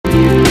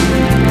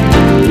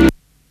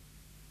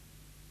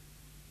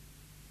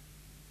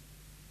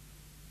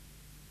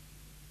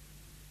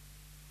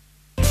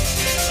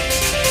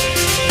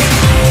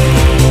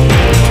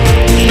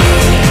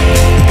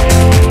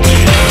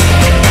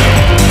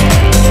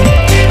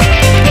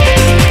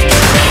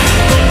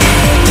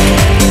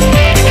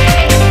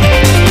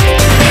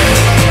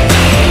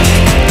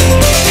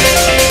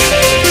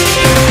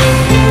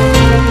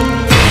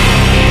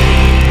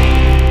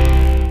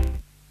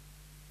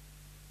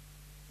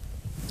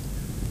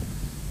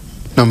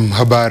Na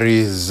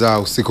habari za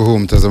usiku huu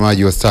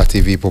mtazamaji wa Star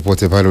TV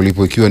popote pale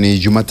ulipo, ikiwa ni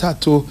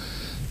Jumatatu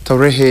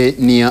tarehe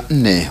ni ya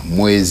 4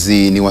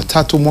 mwezi ni wa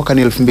 3 mwaka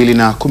ni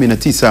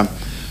 2019.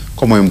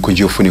 Kwa moyo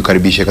mkunjufu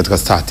nikaribisha katika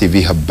Star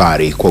TV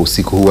habari kwa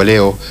usiku huu wa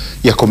leo.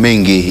 Yako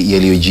mengi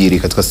yaliyojiri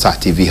katika Star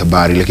TV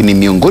habari, lakini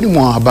miongoni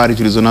mwa habari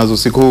tulizonazo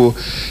usiku huu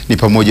ni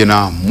pamoja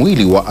na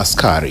mwili wa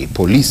askari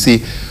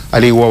polisi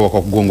aliyeuawa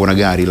kwa kugongwa na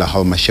gari la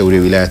halmashauri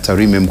ya wilaya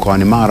Tarime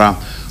mkoani Mara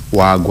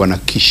waagwa na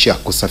kisha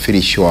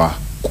kusafirishwa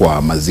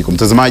kwa maziko.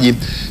 Mtazamaji,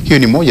 hiyo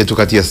ni moja tu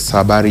kati ya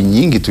habari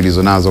nyingi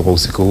tulizonazo kwa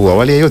usiku huu.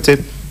 Awali ya yote,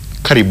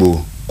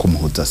 karibu kwa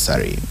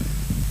muhtasari.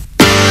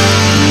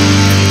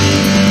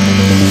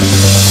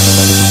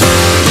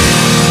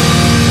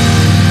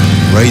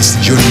 Rais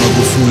John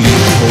Magufuli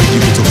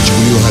haoji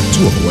kutokuchukuliwa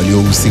hatua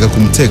waliohusika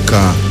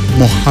kumteka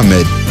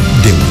Mohamed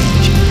Dewji.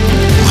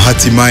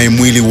 Hatimaye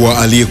mwili wa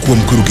aliyekuwa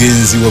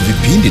mkurugenzi wa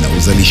vipindi na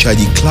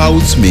uzalishaji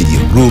Clouds Media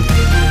Group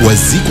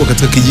wazikwa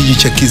katika kijiji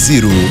cha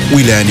Kiziru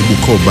wilayani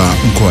Bukoba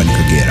mkoani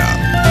Kagera.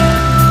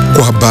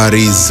 Kwa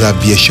habari za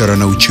biashara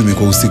na uchumi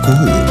kwa usiku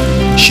huu,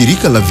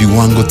 shirika la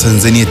viwango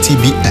Tanzania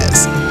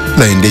TBS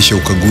laendesha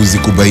ukaguzi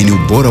kubaini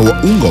ubora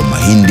wa unga wa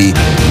mahindi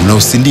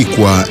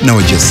unaosindikwa na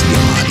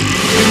wajasiriamali.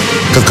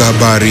 Katika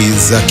habari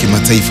za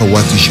kimataifa,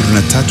 watu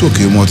 23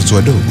 wakiwemo watoto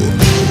wadogo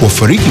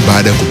wafariki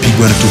baada ya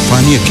kupigwa na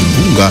tufani ya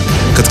kimbunga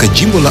katika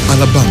jimbo la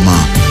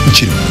Alabama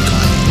nchini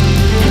Marekani.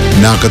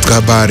 Na katika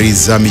habari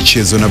za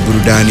michezo na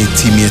burudani,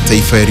 timu ya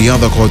taifa ya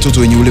riadha kwa watoto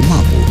wenye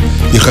ulemavu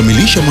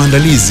yakamilisha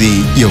maandalizi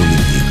ya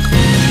Olimpiki.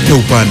 Na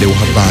upande wa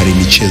habari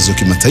michezo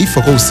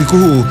kimataifa kwa usiku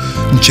huu,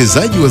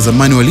 mchezaji wa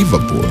zamani wa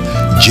Liverpool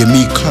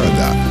Jamie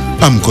Carragher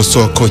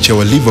amkosoa kocha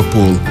wa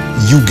Liverpool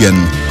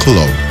Jurgen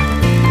Klopp.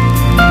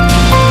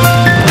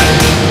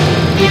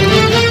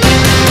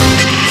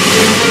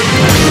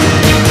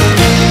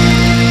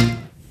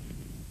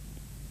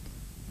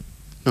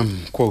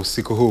 Kwa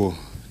usiku huu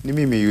ni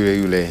mimi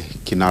yule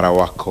kinara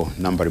wako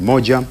nambari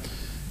 1,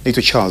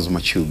 naitwa Charles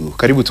Machugu.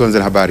 Karibu tuanze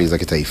na habari za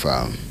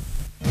kitaifa.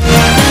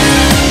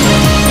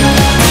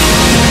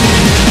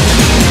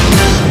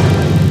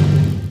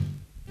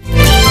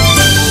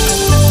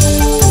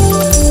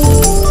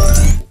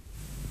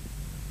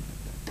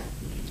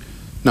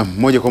 Na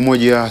moja kwa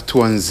moja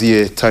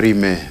tuanzie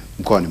Tarime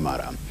mkoani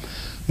Mara.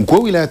 Mkuu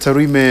wa wilaya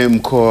Tarime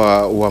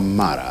mkoa wa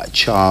Mara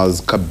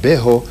Charles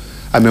Kabeho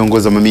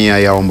ameongoza mamia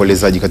ya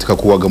waombolezaji katika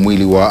kuaga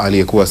mwili wa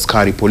aliyekuwa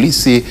askari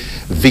polisi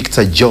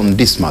Victor John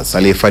Dismas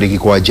aliyefariki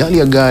kwa ajali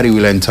ya gari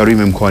wilayani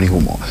Tarime mkoani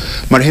humo.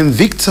 Marehemu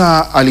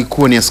Victor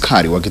alikuwa ni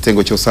askari wa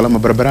kitengo cha usalama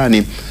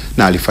barabarani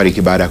na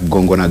alifariki baada ya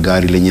kugongwa na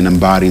gari lenye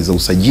nambari za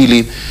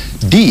usajili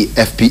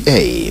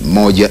DFPA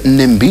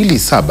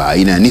 1427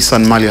 aina ya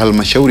Nissan mali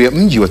halmashauri ya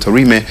mji wa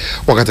Tarime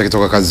wakati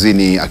akitoka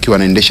kazini akiwa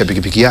anaendesha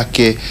pikipiki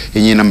yake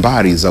yenye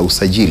nambari za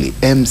usajili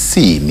MC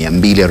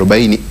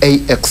 240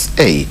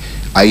 AXA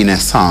aina ya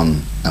Sam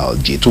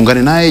LG.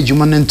 Tuungane naye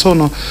Jumanne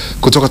Ntono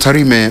kutoka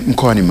Tarime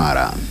mkoani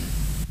Mara.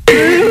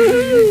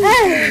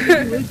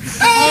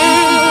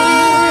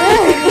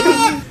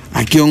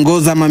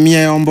 Akiongoza mamia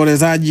ya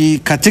waombolezaji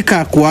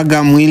katika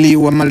kuaga mwili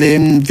wa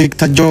marehemu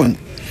Victor John,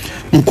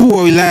 mkuu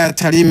wa wilaya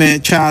Tarime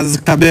Charles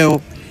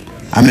Kabeho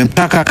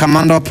amemtaka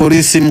kamanda wa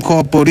polisi mkoa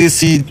wa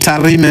polisi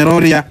Tarime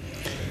Rorya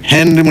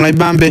Henry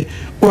Mlaibambe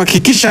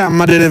kuhakikisha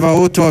madereva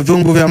wote wa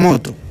vyombo vya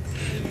moto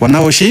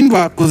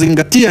wanaoshindwa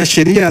kuzingatia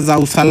sheria za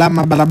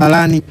usalama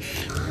barabarani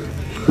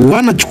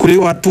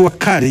wanachukuliwa hatua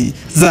kali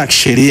za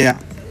kisheria.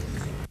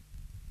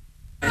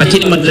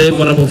 Lakini madereva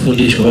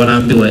wanapofundishwa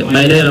wanaambiwa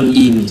maeneo ya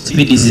mjini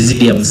spidi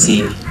zizidi ya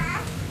 50.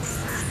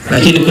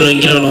 Lakini kuna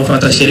wengine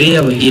wanaofuata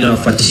sheria, wengine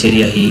hawafuati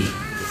sheria hii.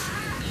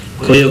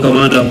 Kwa hiyo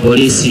kamanda wa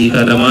polisi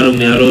kanda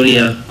maalum ya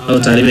Rorya au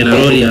Tarime na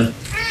Rorya,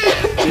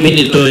 mimi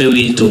nitoe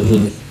wito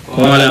huu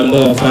kwa wale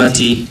ambao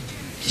hawafuati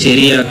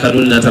sheria,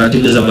 kanuni na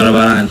taratibu za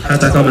barabarani.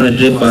 Hata kama ni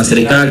dereva wa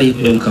serikali,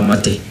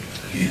 mkamate.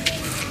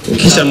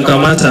 Ukisha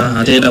mkamata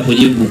ataenda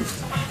kujibu.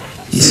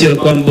 Isiwe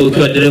kwamba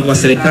ukiwa dereva wa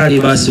serikali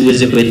basi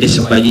uweze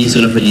kuendesha kwa jinsi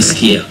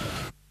unavyojisikia.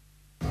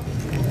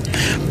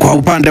 Kwa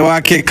upande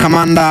wake,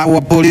 kamanda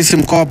wa polisi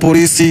mkoa wa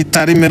polisi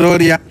Tarime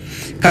Rorya,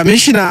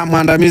 kamishna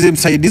mwandamizi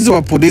msaidizi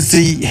wa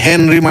polisi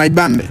Henry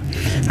Mlaibambe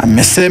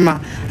amesema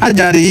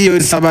ajali hiyo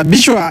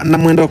ilisababishwa na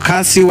mwendo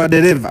kasi wa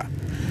dereva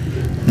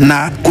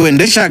na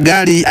kuendesha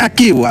gari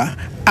akiwa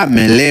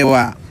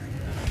amelewa.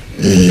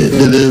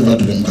 Dereva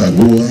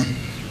tumemkagua,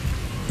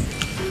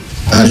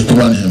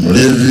 alikuwa ni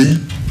mlevi,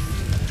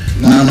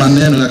 na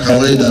maneno ya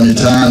kawaida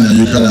mitaani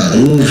yanajulikana,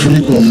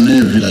 ufuniko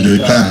mlevi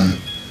inajulikana.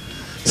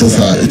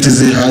 Sasa it is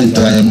high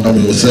time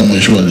kama usema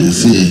mheshimiwa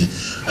DC,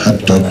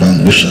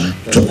 hatutakuangusha,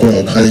 tutakuwa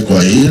wakali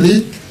kwa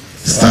hili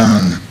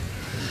sana,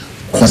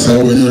 kwa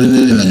sababu eneo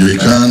hili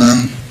linajulikana.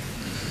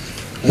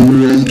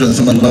 Ule mtu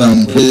anasema kwa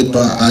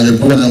mkwepa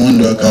alikuwa na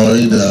mwendo wa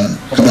kawaida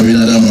kama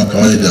binadamu wa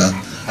kawaida,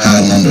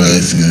 haya mambo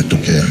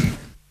yasingetokea.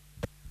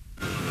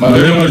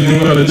 Marehemu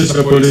alijiunga na jeshi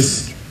la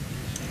polisi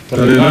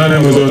tarehe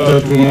 8 mwezi wa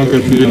 3 mwaka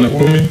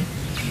 2010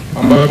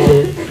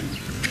 ambako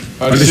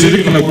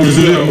alishiriki na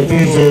kuhudhuria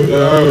mafunzo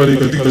ya awali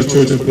katika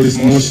chuo cha polisi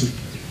Moshi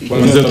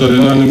kuanzia tarehe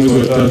 8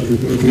 mwezi wa 3,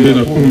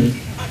 2010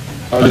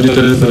 hadi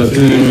tarehe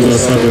 30 mwezi wa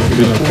 7,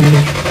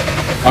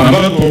 2010,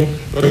 ambapo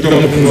katika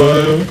mafunzo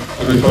hayo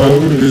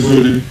alifaulu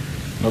vizuri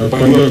na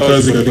kupangiwa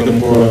kazi katika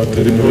mkoa wa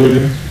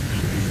Ilemela,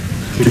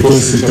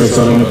 kikosi cha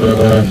usalama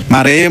barabarani.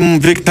 Marehemu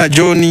Victor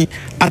John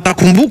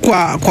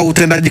atakumbukwa kwa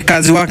utendaji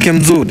kazi wake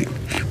mzuri,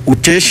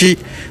 ucheshi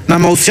na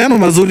mahusiano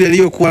mazuri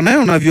aliyokuwa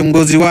nayo na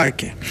viongozi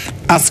wake,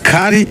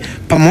 askari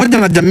pamoja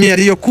na jamii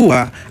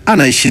aliyokuwa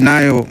anaishi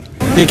nayo.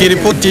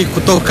 Nikiripoti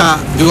kutoka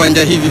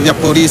viwanja hivi vya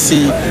polisi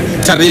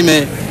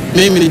Tarime,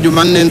 mimi ni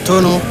Jumanne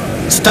Ntono,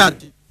 Star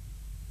TV.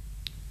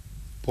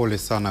 Pole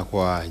sana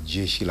kwa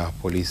jeshi la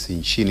polisi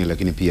nchini,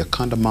 lakini pia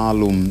kanda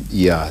maalum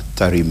ya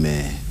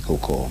Tarime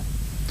huko.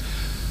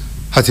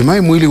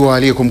 Hatimaye mwili wa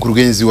aliyekuwa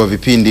mkurugenzi wa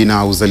vipindi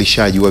na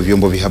uzalishaji wa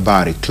vyombo vya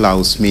habari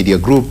Clouds Media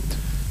Group,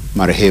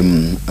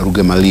 marehemu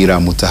Rugemalira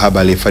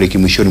Mutahaba aliyefariki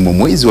mwishoni mwa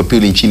mwezi wa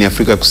pili nchini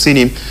Afrika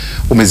Kusini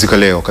umezika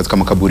leo katika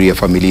makaburi ya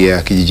familia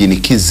ya kijijini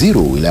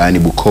Kiziru wilayani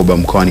Bukoba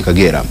mkoani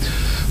Kagera.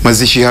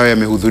 Mazishi hayo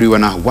yamehudhuriwa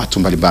na watu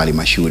mbalimbali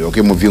mashuhuri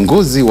wakiwemo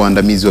viongozi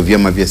waandamizi wa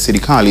vyama vya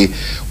serikali,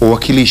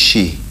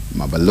 wawakilishi,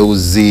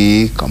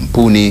 mabalozi,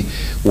 kampuni,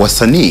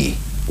 wasanii.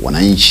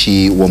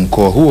 Wananchi wa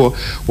mkoa huo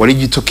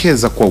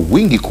walijitokeza kwa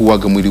wingi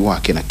kuuaga mwili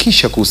wake na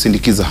kisha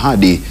kuusindikiza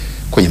hadi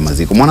kwenye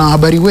maziko.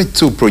 Mwanahabari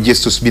wetu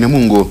Projestus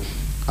Binamungu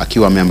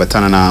akiwa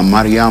ameambatana na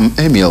Mariam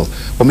Emil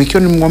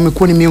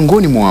wamekuwa ni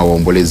miongoni mwa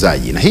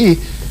waombolezaji, na hii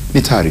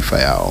ni taarifa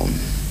yao.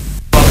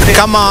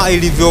 Kama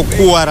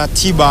ilivyokuwa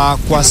ratiba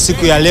kwa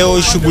siku ya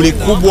leo, shughuli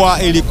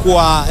kubwa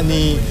ilikuwa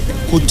ni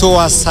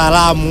kutoa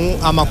salamu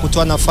ama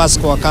kutoa nafasi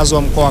kwa wakazi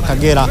wa mkoa wa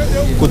Kagera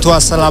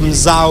kutoa salamu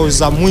zao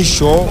za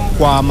mwisho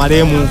kwa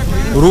marehemu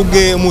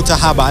Ruge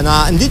Mutahaba,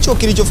 na ndicho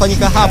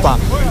kilichofanyika hapa.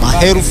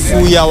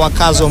 Maelfu ya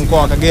wakazi wa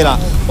mkoa wa Kagera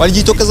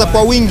walijitokeza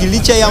kwa wingi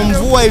licha ya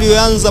mvua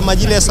iliyoanza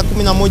majira ya saa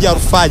 11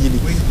 alfajiri,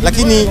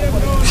 lakini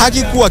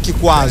hakikuwa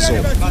kikwazo.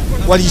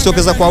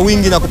 Walijitokeza kwa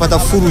wingi na kupata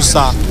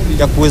fursa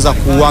ya kuweza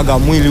kuuaga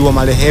mwili wa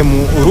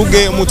marehemu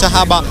Ruge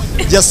Mutahaba,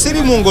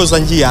 jasiri mwongoza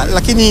njia.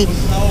 Lakini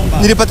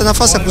nilipata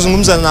nafasi ya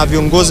kuzungumza na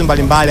viongozi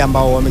mbalimbali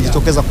ambao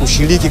wamejitokeza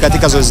kushiriki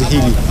katika zoezi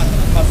hili.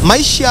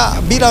 Maisha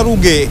bila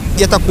Ruge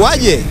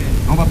yatakuwaje?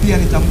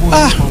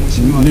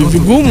 Ni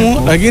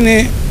vigumu,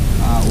 lakini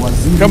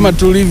kama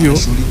tulivyo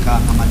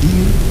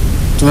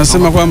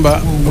tunasema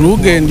kwamba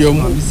Ruge ndio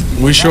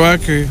mwisho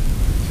wake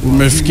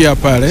umefikia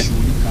pale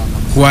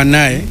kuwa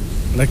naye,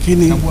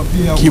 lakini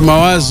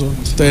kimawazo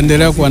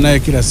tutaendelea kuwa naye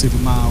kila siku.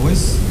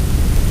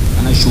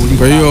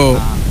 Kwa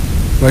hiyo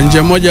kwa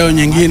njia moja au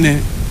nyingine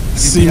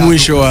si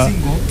mwisho wa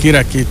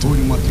kila kitu.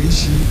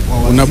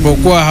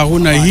 Unapokuwa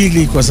hauna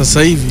hili kwa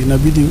sasa hivi,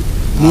 inabidi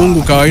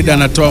Mungu kawaida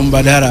anatoa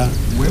mbadala.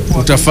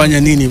 Utafanya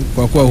nini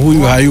kwa kuwa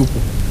huyu hayupo?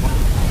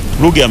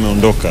 Ruge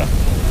ameondoka.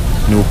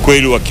 Ni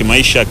ukweli wa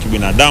kimaisha ya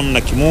kibinadamu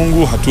na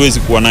kimungu, hatuwezi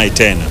kuwa naye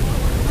tena.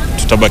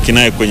 Tutabaki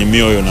naye kwenye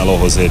mioyo na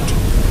roho zetu.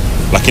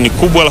 Lakini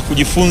kubwa la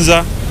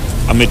kujifunza,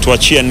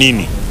 ametuachia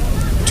nini?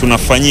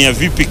 Tunafanyia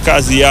vipi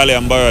kazi yale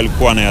ambayo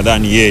alikuwa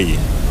anayadhani yeye?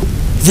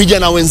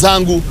 Vijana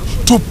wenzangu,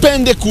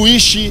 tupende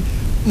kuishi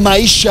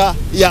maisha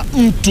ya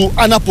mtu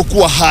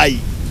anapokuwa hai.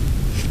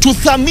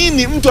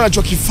 Tuthamini mtu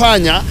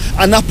anachokifanya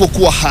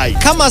anapokuwa hai.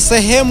 Kama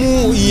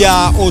sehemu ya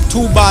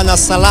hotuba na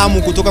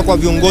salamu kutoka kwa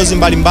viongozi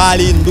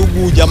mbalimbali,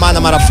 ndugu, jamaa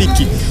na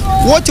marafiki,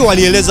 wote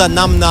walieleza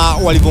namna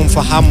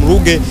walivyomfahamu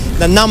Ruge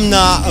na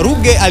namna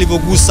Ruge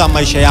alivyogusa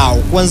maisha yao,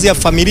 kuanzia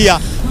familia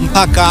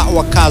mpaka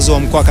wakazi wa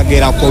mkoa wa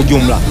Kagera kwa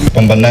ujumla.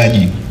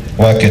 Pambanaji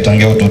wake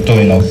tangia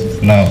utotoni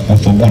na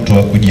uthubutu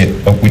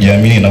wa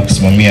kujiamini na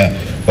kusimamia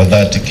kwa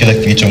dhati kila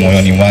kilicho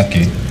moyoni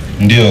mwake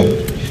ndio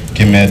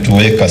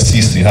kimetuweka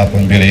sisi hapa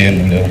mbele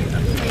yenu leo.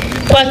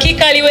 Kwa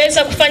hakika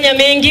aliweza kufanya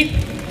mengi,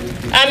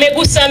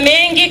 amegusa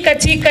mengi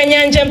katika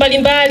nyanja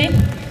mbalimbali,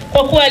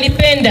 kwa kuwa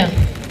alipenda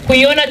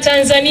kuiona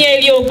Tanzania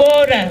iliyo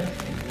bora,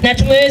 na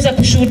tumeweza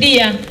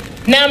kushuhudia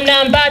namna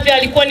ambavyo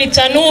alikuwa ni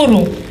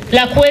tanuru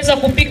la kuweza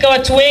kupika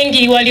watu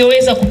wengi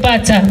walioweza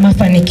kupata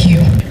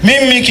mafanikio.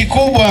 Mimi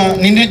kikubwa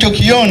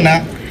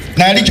nilichokiona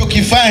na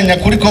alichokifanya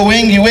kuliko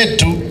wengi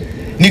wetu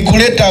ni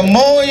kuleta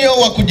moyo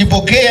wa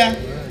kujipokea,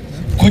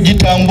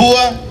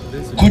 kujitambua,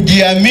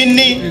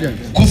 kujiamini,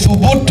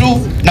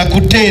 kuthubutu na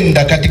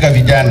kutenda katika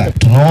vijana.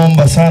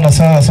 Tunaomba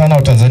sana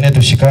Watanzania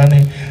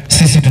tushikane.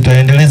 Sisi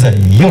tutaendeleza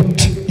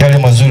yote yale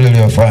mazuri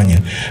aliyofanya.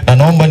 Na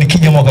naomba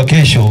nikija mwaka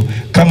kesho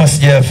kama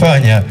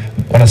sijayafanya,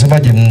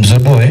 wanasemaje,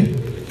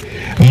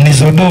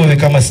 mnizodoe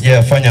kama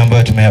sijayafanya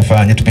ambayo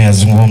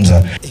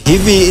tumeyazungumza.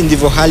 Hivi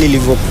ndivyo hali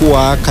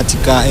ilivyokuwa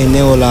katika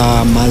eneo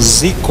la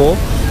maziko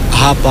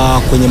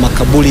hapa kwenye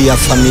makaburi ya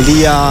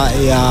familia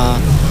ya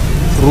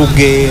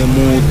Ruge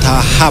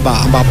Mutahaba,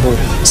 ambapo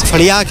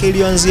safari yake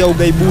iliyoanzia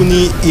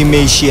ugaibuni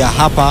imeishia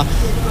hapa.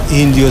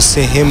 Hii ndio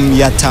sehemu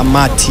ya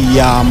tamati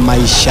ya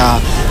maisha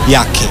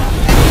yake.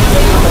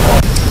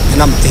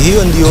 Na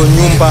hiyo ndio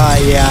nyumba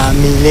ya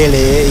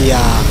milele ya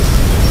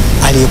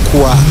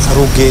aliyekuwa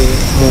Ruge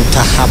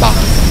Mutahaba,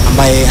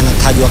 ambaye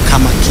anatajwa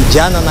kama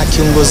kijana na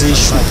kiongozi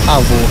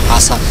shupavu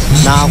hasa.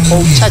 Na kwa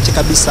uchache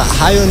kabisa,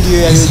 hayo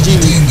ndiyo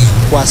yaliyojiri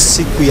kwa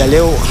siku ya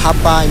leo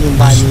hapa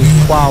nyumbani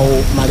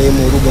kwao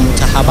marehemu Ruge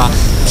Mutahaba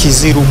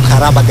Kiziru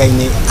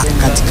Karabagaine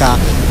katika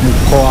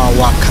mkoa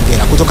wa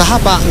Kagera. Kutoka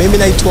hapa mimi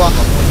naitwa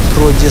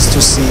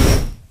Projestus.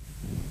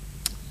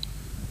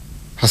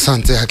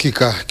 Asante.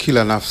 Hakika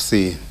kila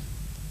nafsi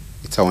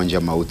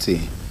itawanja mauti.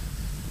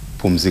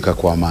 Pumzika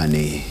kwa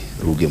amani,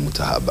 Ruge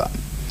Mutahaba.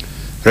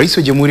 Rais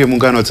wa Jamhuri ya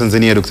Muungano wa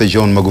Tanzania Dr.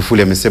 John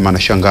Magufuli amesema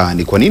anashangaa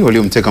ni kwa nini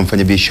waliomteka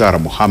mfanyabiashara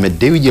Mohamed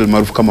Dewji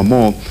almaarufu kama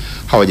Mo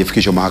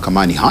hawajafikishwa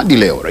mahakamani hadi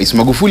leo. Rais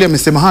Magufuli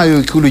amesema hayo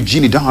Ikulu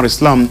jijini Dar es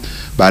Salaam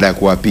baada ya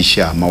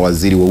kuwaapisha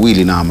mawaziri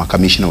wawili na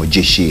makamishna wa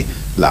jeshi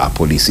la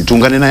polisi.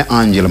 Tuungane naye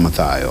Angela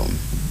Mathayo.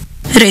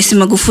 Rais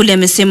Magufuli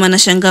amesema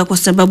anashangaa kwa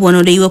sababu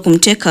wanaodaiwa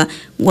kumteka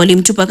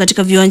walimtupa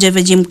katika viwanja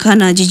vya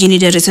Jimkana jijini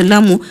Dar es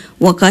Salaam,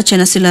 wakaacha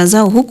na silaha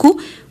zao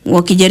huku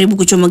wakijaribu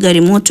kuchoma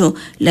gari moto,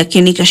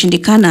 lakini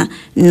kashindikana,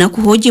 na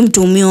kuhoji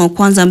mtuhumiwa wa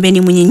kwanza ambaye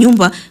ni mwenye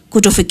nyumba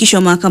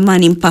kutofikishwa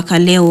mahakamani mpaka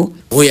leo.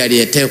 Huyu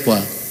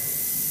aliyetekwa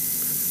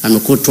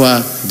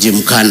amekutwa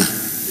Jimkana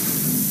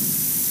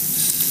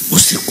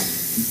usiku.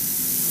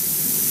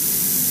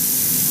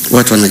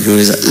 Watu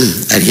wanajiuliza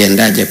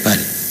aliendaje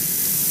pale?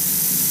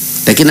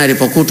 Lakini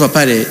alipokutwa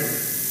pale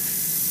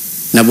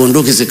na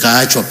bunduki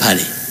zikaachwa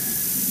pale,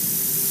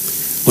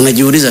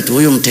 unajiuliza tu,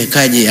 huyu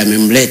mtekaji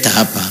amemleta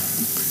hapa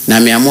na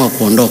ameamua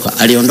kuondoka,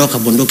 aliondoka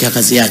bunduki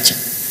akaziacha.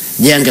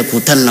 Je,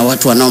 angekutana na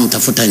watu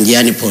wanaomtafuta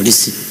njiani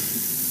polisi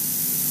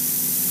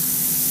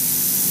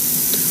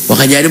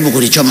wakajaribu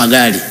kulichoma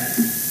gari?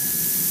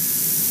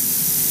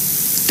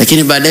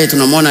 Lakini baadaye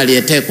tunamwona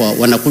aliyetekwa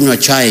wanakunywa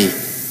chai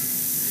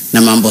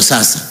na mambo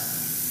sasa.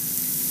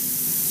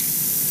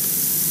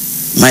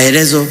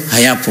 Maelezo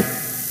hayapo.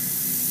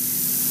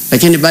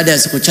 Lakini baada ya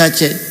siku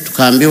chache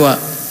tukaambiwa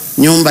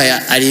nyumba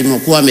ya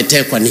alimokuwa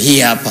ametekwa ni hii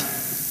hapa,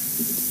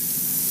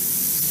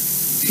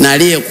 na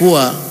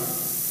aliyekuwa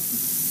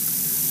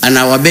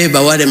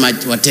anawabeba wale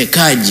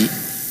watekaji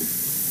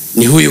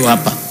ni huyu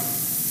hapa.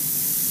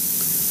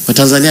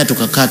 Watanzania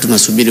tukakaa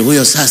tunasubiri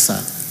huyo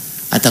sasa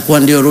atakuwa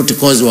ndio root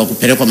cause wa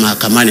kupelekwa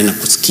mahakamani na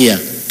kusikia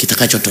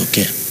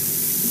kitakachotokea.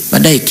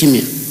 Baadaye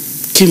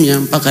kimya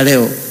mpaka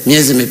leo,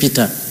 miezi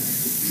imepita.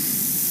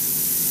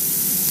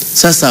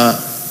 Sasa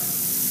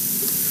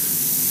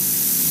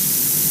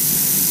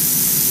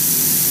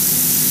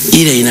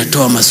ile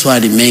inatoa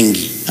maswali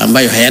mengi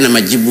ambayo hayana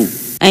majibu.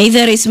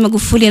 Aidha, Rais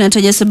Magufuli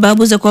anataja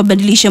sababu za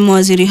kuwabadilisha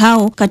mawaziri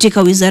hao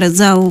katika wizara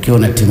zao. Ukiwa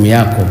na timu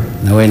yako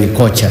na wewe ni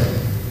kocha,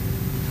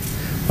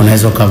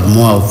 unaweza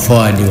ukamua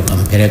forward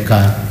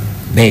ukampeleka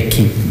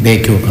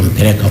beki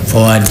ukampeleka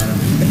forward.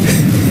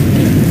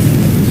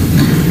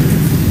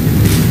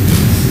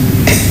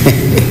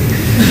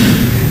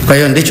 Kwa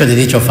hiyo ndicho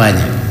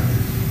nilichofanya,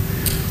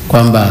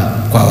 kwamba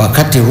kwa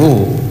wakati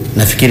huu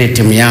nafikiri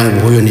timu yangu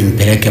huyu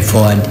nimpeleke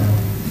forward,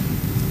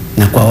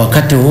 na kwa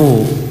wakati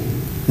huu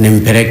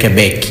nimpeleke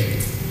beki.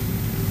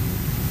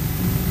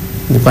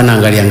 Nipo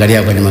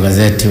naangalia kwenye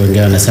magazeti,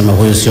 wengine wanasema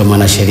huyu sio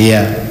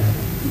mwanasheria,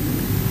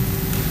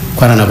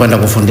 kwani anakwenda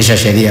kufundisha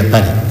sheria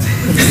pale.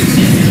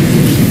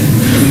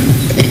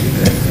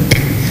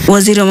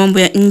 Waziri wa mambo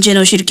ya nje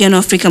na ushirikiano wa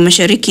Afrika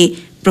Mashariki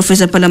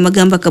Profesa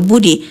Palamagamba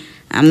Kabudi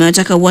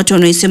amewataka watu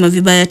wanaoisema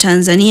vibaya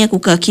Tanzania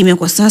kukaa kimya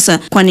kwa sasa,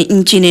 kwani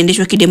nchi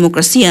inaendeshwa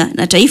kidemokrasia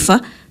na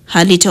taifa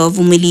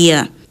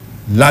halitawavumilia.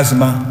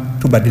 Lazima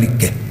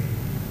tubadilike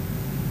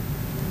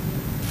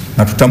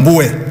na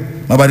tutambue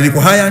mabadiliko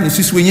haya ni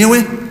sisi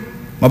wenyewe,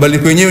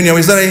 mabadiliko yenyewe ni ya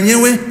wizara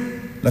yenyewe,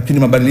 lakini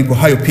mabadiliko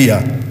hayo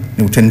pia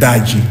ni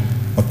utendaji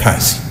wa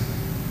kazi.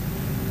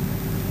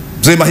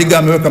 Mzee Mahiga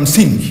ameweka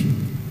msingi,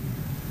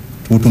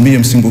 tuutumie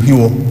msingi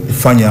huo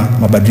kufanya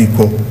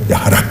mabadiliko ya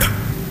haraka.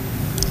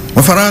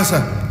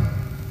 Wafaransa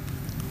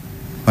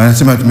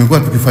wanasema tumekuwa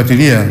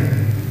tukifuatilia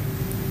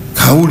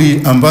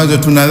kauli ambazo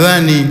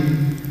tunadhani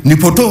ni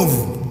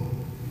potovu,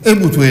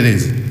 hebu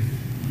tueleze.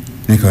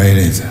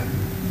 Nikawaeleza,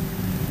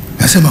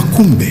 nasema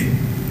kumbe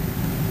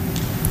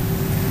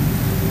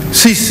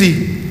sisi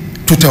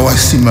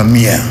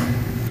tutawasimamia.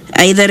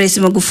 Aidha, Rais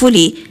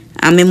Magufuli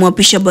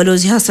amemwapisha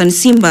Balozi Hassan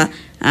Simba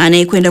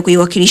anayekwenda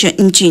kuiwakilisha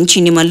nchi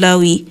nchini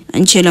Malawi.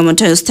 Angela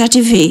Mathayo, Star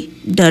TV,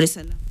 Dar es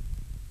Salaam.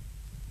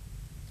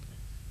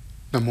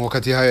 Na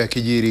wakati hayo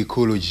yakijiri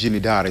Ikulu jijini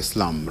Dar es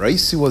Salaam,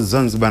 Rais wa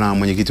Zanzibar na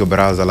mwenyekiti wa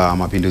Baraza la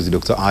Mapinduzi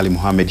Dr. Ali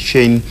Mohamed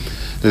Shein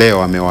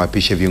leo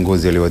amewaapisha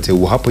viongozi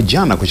waliowateua hapo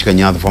jana kushika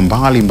nyadhifa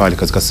mbalimbali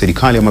katika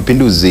serikali ya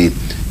mapinduzi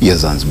ya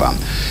Zanzibar.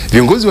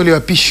 Viongozi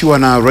walioapishwa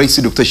na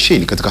Rais Dr.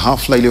 Shein katika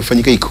hafla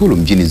iliyofanyika Ikulu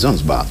mjini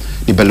Zanzibar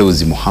ni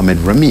Balozi Mohamed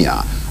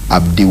Ramia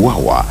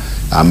Abdiwawa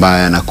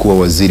ambaye anakuwa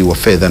waziri wa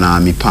fedha na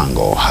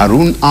mipango.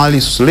 Harun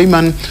Ali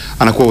Suleiman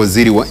anakuwa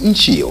waziri wa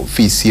nchi,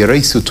 ofisi ya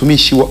Rais,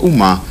 utumishi wa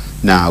umma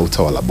na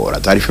utawala bora.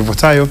 Taarifa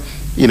ifuatayo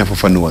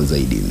inafafanua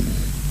zaidi.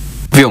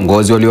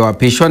 Viongozi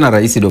walioapishwa na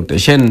Rais Dr.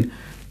 Shein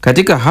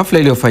katika hafla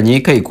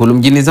iliyofanyika Ikulu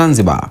mjini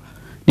Zanzibar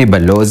ni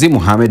Balozi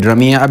Mohamed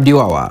Ramia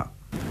Abdiwawa.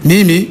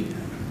 Mimi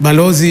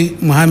Balozi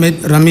Mohamed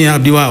Ramia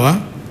Abdiwawa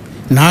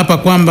na hapa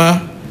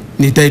kwamba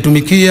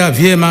nitaitumikia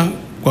vyema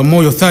kwa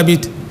moyo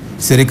thabiti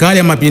Serikali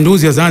ya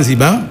Mapinduzi ya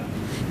Zanzibar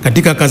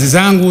katika kazi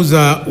zangu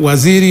za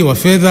waziri wa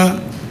fedha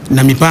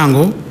na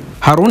mipango.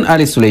 Harun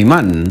Ali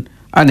Suleiman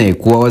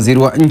anayekuwa waziri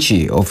wa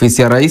nchi,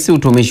 ofisi ya Rais,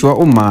 utumishi wa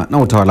umma na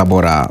utawala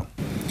bora.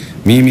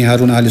 Mimi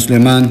Harun Ali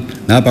Suleiman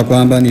naapa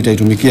kwamba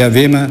nitaitumikia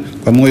vyema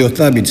kwa moyo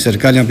thabiti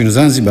Serikali ya Mapinduzi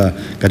Zanzibar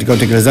katika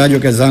utekelezaji wa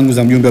kazi zangu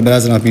za mjumbe wa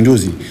Baraza la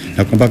Mapinduzi,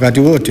 na kwa wakati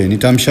wote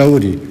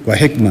nitamshauri kwa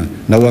hekima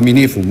na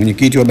uaminifu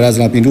mwenyekiti wa Baraza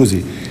la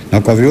Mapinduzi,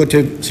 na kwa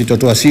vyote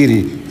sitotoa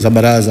siri za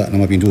Baraza la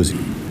Mapinduzi.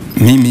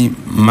 Mimi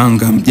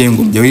Manga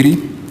Mjengo Mjawiri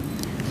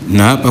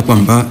naapa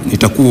kwamba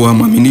nitakuwa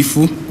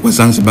mwaminifu kwa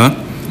Zanzibar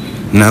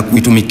na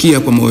kuitumikia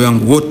kwa moyo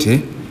wangu wote,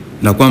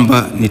 na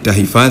kwamba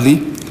nitahifadhi,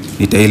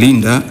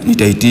 nitailinda,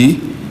 nitaitii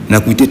na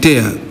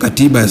kuitetea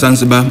katiba ya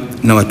Zanzibar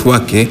na watu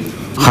wake.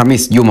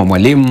 Hamis Juma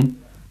Mwalimu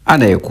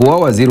anayekuwa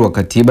waziri wa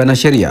katiba na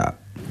sheria.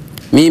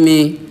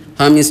 Mimi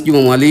Hamis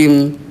Juma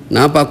Mwalimu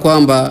naapa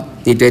kwamba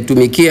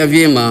nitaitumikia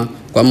vyema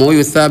kwa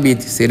moyo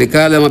thabiti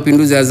Serikali ya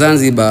Mapinduzi ya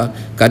Zanzibar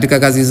katika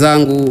kazi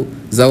zangu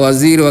za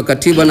waziri wa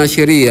katiba na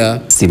sheria.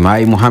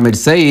 Simai Mohamed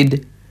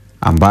Said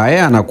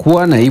ambaye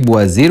anakuwa naibu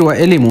waziri wa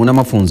elimu na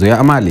mafunzo ya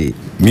amali.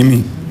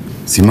 Mimi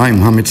Simai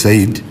Mohamed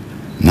Said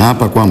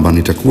naapa kwamba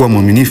nitakuwa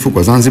mwaminifu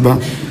kwa Zanzibar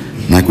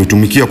na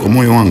kuitumikia kwa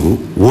moyo wangu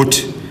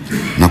wote,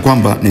 na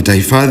kwamba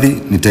nitahifadhi,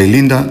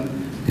 nitailinda,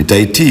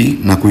 nitaitii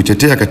na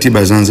kuitetea katiba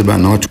ya Zanzibar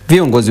na watu.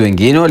 Viongozi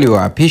wengine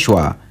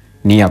walioapishwa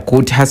ni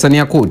Yakut Hassan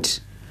Yakut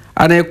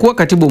anayekuwa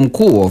katibu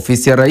mkuu wa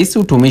ofisi ya Rais,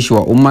 utumishi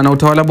wa umma na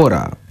utawala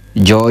bora,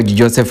 George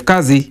Joseph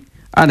Kazi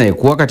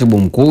anayekuwa katibu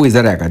mkuu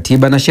wizara ya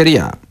katiba na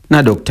sheria,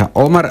 na Dr.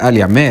 Omar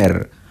Ali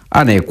Amer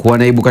anayekuwa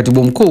naibu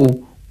katibu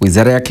mkuu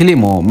wizara ya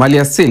kilimo,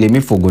 maliasili,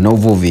 mifugo na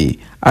uvuvi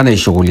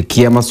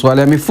anayeshughulikia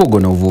masuala ya mifugo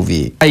na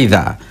uvuvi.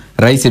 Aidha,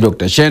 Rais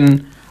Dr. Shein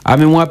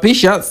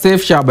amemwapisha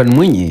Seif Shaban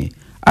Mwinyi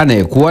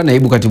anayekuwa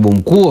naibu katibu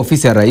mkuu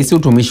ofisi ya Rais,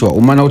 utumishi wa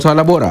umma na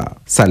utawala bora,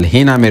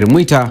 Salhina Amer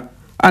Mwita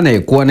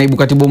anayekuwa naibu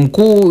katibu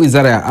mkuu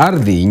wizara ya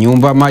ardhi,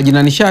 nyumba, maji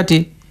na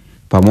nishati,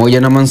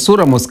 pamoja na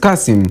Mansura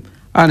Moskasim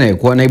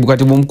anayekuwa naibu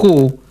katibu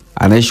mkuu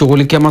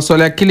anayeshughulikia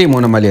masuala ya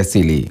kilimo na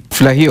maliasili.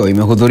 Hafla hiyo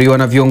imehudhuriwa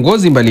na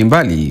viongozi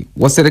mbalimbali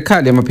wa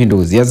Serikali ya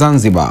Mapinduzi ya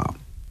Zanzibar.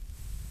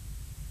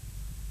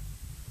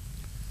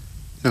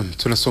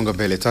 Tunasonga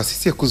mbele.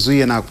 Taasisi ya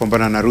kuzuia na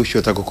kupambana na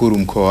rushwa TAKUKURU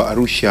mkoa wa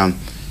Arusha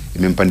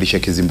imempandisha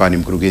kizimbani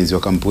mkurugenzi wa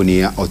kampuni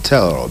ya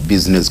Hotel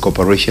Business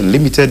Corporation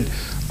Limited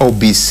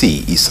OBC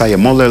Isaya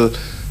Molel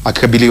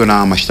akikabiliwa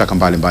na mashtaka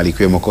mbalimbali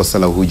ikiwemo kosa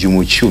la uhujumu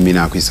uchumi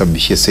na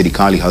kuisababishia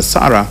serikali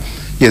hasara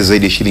ya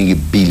zaidi ya shilingi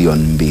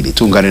bilioni 2.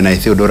 Tuungane na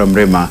Theodora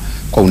Mrema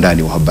kwa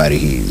undani wa habari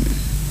hii.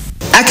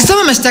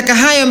 Akisoma mashtaka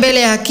hayo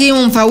mbele ya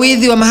hakimu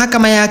mfawidhi wa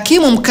mahakama ya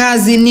hakimu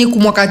mkazi Niku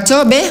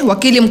Mwakatobe,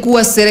 wakili mkuu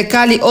wa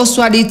serikali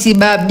Oswald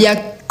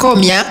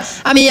Tibabyakomya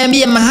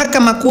ameiambia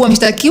mahakama kuwa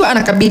mshtakiwa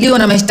anakabiliwa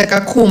na mashtaka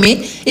 10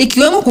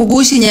 ikiwemo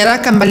kugushi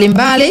nyaraka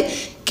mbalimbali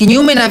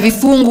kinyume na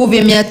vifungu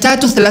vya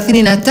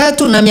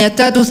 333 na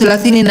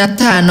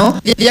 335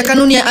 vya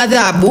kanuni ya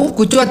adhabu,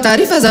 kutoa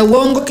taarifa za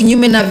uongo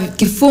kinyume na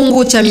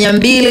kifungu cha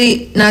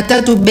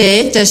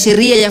 203B cha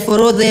sheria ya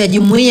forodha ya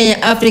Jumuiya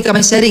ya Afrika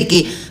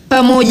Mashariki,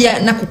 pamoja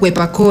na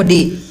kukwepa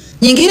kodi.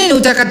 Nyingine ni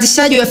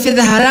utakatishaji wa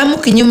fedha haramu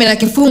kinyume na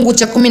kifungu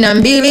cha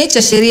 12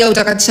 cha sheria ya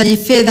utakatishaji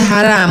fedha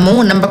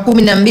haramu namba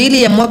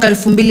 12 ya mwaka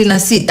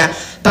 2006,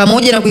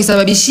 pamoja na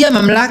kuisababishia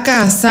mamlaka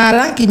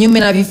hasara kinyume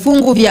na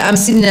vifungu vya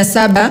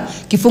 57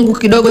 kifungu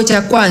kidogo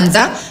cha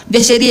kwanza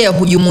vya sheria ya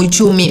uhujumu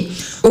uchumi.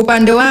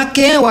 Upande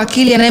wake,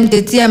 wakili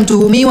anayemtetea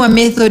mtuhumiwa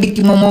Method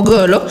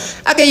Kimomogolo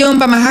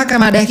akaiomba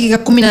mahakama dakika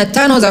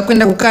 15 za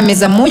kwenda kukaa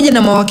meza moja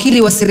na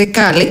mawakili wa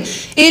serikali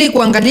ili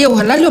kuangalia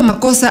uhalali wa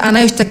makosa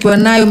anayoshtakiwa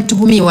nayo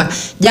mtuhumiwa,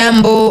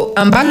 jambo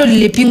ambalo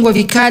lilipingwa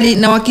vikali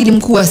na wakili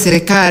mkuu wa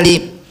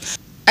serikali.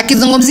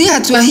 Akizungumzia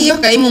hatua hiyo,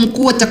 kaimu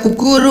mkuu wa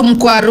TAKUKURU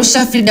mkoa wa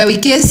Arusha Frida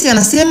Wikesi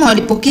anasema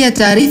walipokea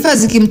taarifa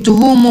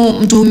zikimtuhumu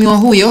mtuhumiwa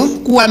huyo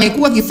kuwa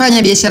amekuwa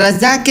akifanya biashara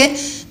zake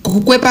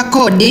kukwepa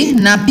kodi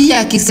na pia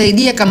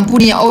akisaidia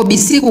kampuni ya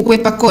OBC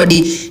kukwepa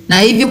kodi na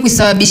hivyo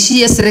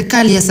kuisababishia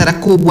serikali hasara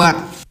kubwa.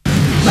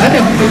 Baada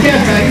ya kupokea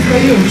taarifa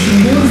hiyo,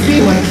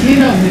 uchunguzi wa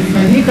kina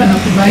umefanyika na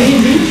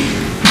kubaini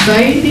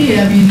zaidi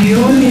ya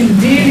bilioni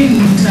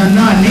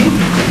 2.8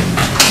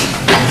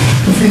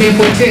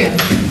 zimepotea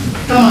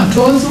kama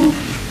tozo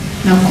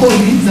na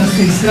kodi za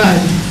serikali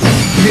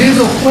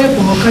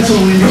zilizokuwepo wakati wa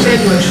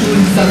uendeshaji wa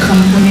shughuli za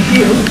kampuni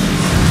hiyo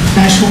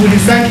na shughuli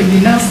zake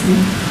binafsi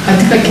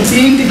katika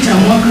kipindi cha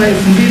mwaka 2010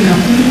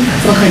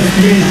 mpaka 2018.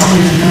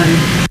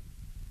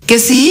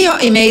 Kesi hiyo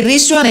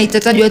imeahirishwa na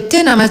itatajwa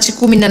tena Machi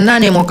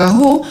 18 mwaka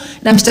huu,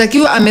 na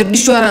mshtakiwa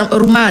amerudishwa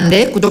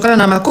rumande kutokana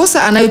na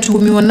makosa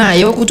anayotuhumiwa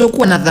nayo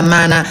kutokuwa na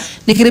dhamana.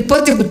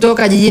 Nikiripoti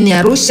kutoka jijini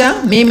Arusha,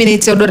 mimi ni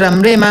Theodora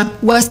Mrema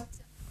wa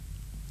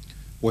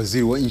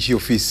Waziri wa Nchi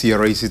Ofisi ya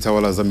Rais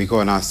Tawala za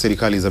Mikoa na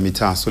Serikali za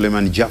Mitaa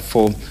Suleiman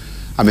Jafo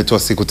ametoa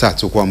siku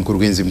 3 kwa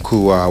mkurugenzi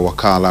mkuu wa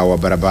wakala wa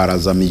barabara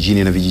za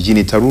mijini na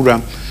vijijini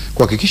TARURA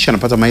kuhakikisha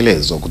anapata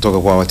maelezo kutoka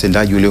kwa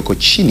watendaji walioko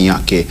chini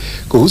yake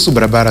kuhusu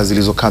barabara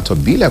zilizokatwa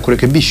bila ya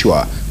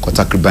kurekebishwa kwa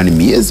takriban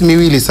miezi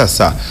 2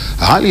 sasa,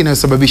 hali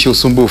inayosababisha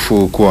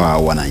usumbufu kwa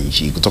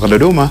wananchi. Kutoka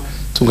Dodoma,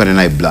 tuungane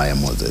naye Blaya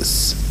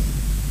Moses.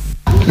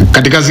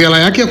 Katika ziara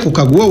yake ya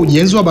kukagua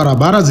ujenzi wa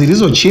barabara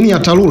zilizo chini ya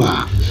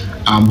TARURA,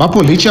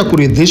 ambapo licha ya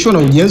kuridhishwa na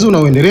ujenzi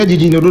unaoendelea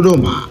jijini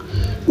Dodoma,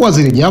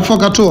 Waziri Jafo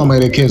akatoa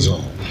maelekezo.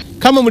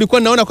 Kama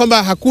mlikuwa naona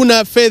kwamba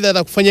hakuna fedha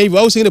za kufanya hivyo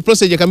au singine process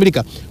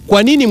haijakamilika,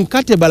 kwa nini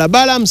mkate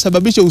barabara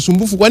msababishe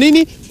usumbufu? Kwa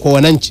nini? Kwa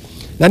wananchi.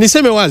 Na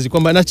niseme wazi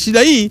kwamba na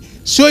shida hii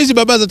sio hizi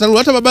barabara za TARURA,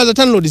 hata barabara za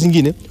TANROADS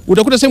zingine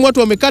utakuta sehemu watu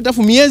wamekata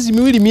afu miezi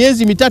 2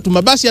 miezi 3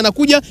 mabasi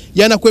yanakuja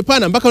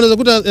yanakwepana mpaka unaweza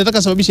kuta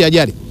yanataka sababisha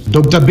ajali.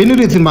 Dr.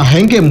 Benedict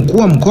Mahenge, mkuu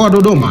wa mkoa wa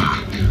Dodoma,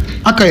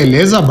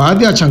 akaeleza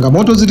baadhi ya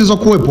changamoto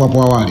zilizokuwepo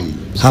hapo awali.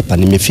 Hapa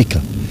nimefika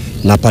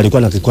na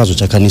palikuwa na kikwazo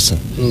cha kanisa.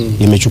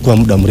 Imechukua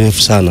muda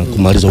mrefu sana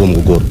kumaliza huo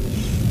mgogoro.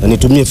 Na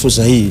nitumie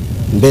fursa hii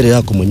mbele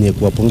yako mwenyewe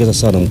kuwapongeza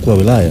sana mkuu wa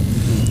wilaya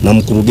na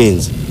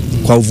mkurugenzi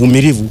kwa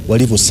uvumilivu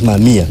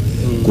walivyosimamia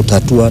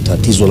kutatua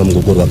tatizo la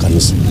mgogoro wa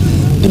kanisa.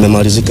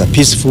 Limemalizika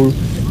peaceful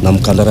na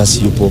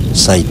mkandarasi yupo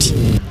site.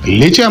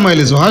 Licha ya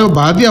maelezo hayo,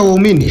 baadhi ya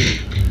waumini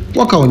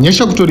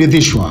wakaonyesha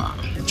kutoridhishwa.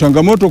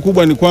 Changamoto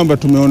kubwa ni kwamba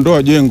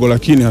tumeondoa jengo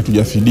lakini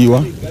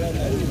hatujafidiwa,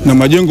 na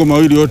majengo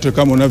mawili yote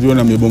kama unavyoona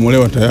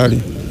yamebomolewa tayari.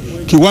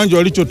 Kiwanja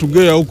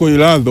walichotugea huko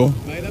Iladho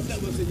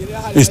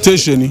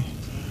station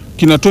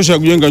kinatosha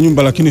kujenga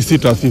nyumba lakini si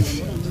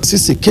tafifi.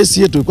 Sisi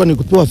kesi yetu ilikuwa ni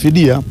kupewa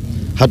fidia,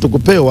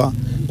 hatukupewa.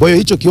 Kwa hiyo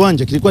hicho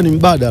kiwanja kilikuwa ni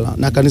mbadala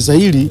na kanisa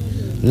hili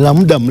la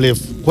muda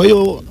mrefu. Kwa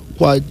hiyo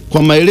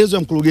kwa maelezo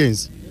ya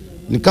mkurugenzi,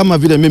 ni kama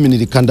vile mimi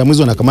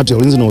nilikandamizwa na kamati ya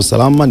ulinzi na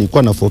usalama,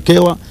 nilikuwa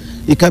nafokewa,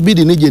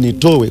 ikabidi nije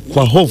nitowe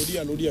kwa hofu.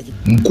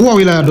 Mkuu wa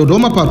wilaya ya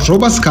Dodoma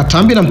Patrobas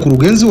Katambi na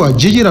mkurugenzi wa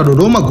jiji la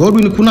Dodoma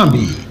Godwin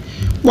Kunambi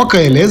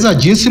wakaeleza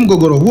jinsi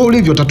mgogoro huo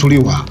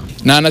ulivyotatuliwa.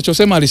 Na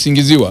anachosema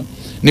alisingiziwa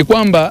ni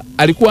kwamba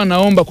alikuwa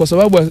anaomba kwa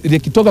sababu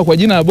ikitoka kwa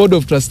jina la Board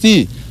of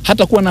Trustee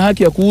hata kuwa na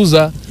haki ya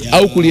kuuza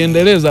au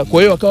kuliendeleza.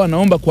 Kwa hiyo akawa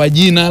anaomba kwa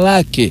jina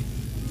lake.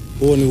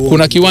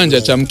 Kuna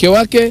kiwanja cha mke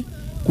wake,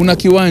 kuna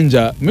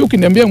kiwanja. Mimi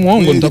ukiniambia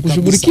muongo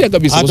nitakushughulikia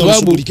kabisa, kwa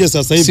sababu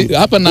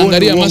hapa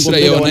naangalia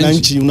maslahi ya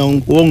wananchi. Una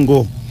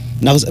uongo.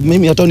 Na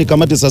mimi hata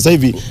nikamate sasa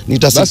hivi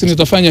basi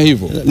nitafanya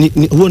hivyo.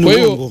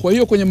 Kwa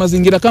hiyo kwenye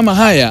mazingira kama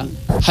haya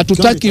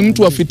hatutaki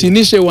mtu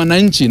afitinishe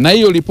wananchi, na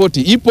hiyo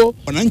ripoti ipo.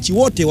 Wananchi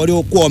wote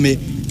waliokuwa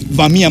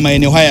wamevamia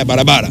maeneo haya ya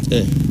barabara,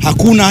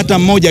 hakuna hata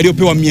mmoja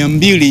aliyopewa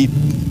 200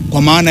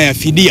 kwa maana ya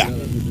fidia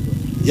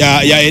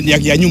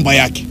ya nyumba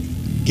yake.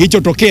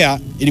 Kilichotokea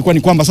ilikuwa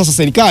ni kwamba sasa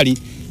serikali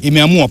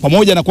imeamua,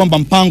 pamoja na kwamba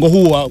mpango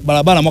huu wa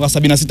barabara mwaka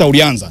 76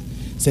 ulianza,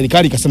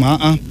 serikali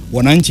ikasema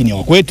wananchi ni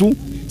wa kwetu,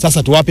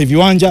 sasa tuwape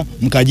viwanja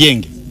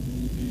mkajenge.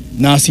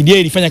 Na CDA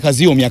ilifanya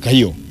kazi hiyo miaka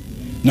hiyo.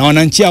 Na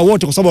wananchi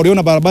wote kwa sababu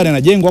waliona barabara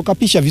inajengwa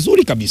wakapisha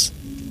vizuri kabisa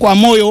kwa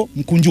moyo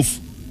mkunjufu.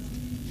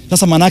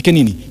 Sasa maana yake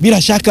nini?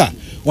 Bila shaka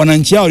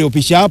wananchi hao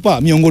waliopisha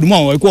hapa miongoni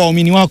mwao walikuwa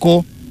waumini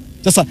wako.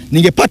 Sasa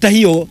ningepata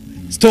hiyo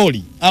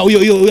story au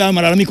hiyo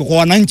malalamiko kwa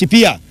wananchi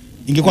pia,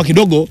 ingekuwa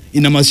kidogo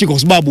inahamasisha, kwa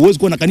sababu huwezi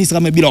kuwa na kanisa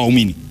kama bila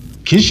waumini.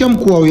 Kisha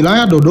mkuu wa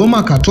wilaya Dodoma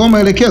akatoa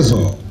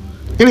maelekezo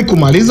ili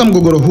kumaliza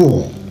mgogoro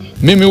huo.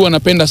 Mimi huwa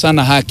napenda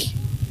sana haki.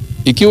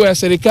 Ikiwa ya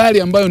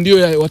serikali ambayo ndio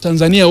ya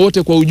Watanzania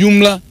wote kwa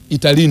ujumla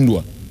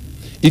italindwa.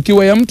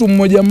 Ikiwa ya mtu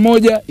mmoja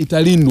mmoja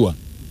italindwa.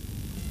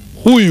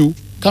 Huyu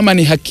kama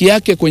ni haki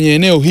yake kwenye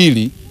eneo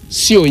hili,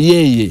 sio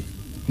yeye,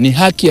 ni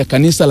haki ya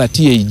kanisa la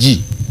TAG.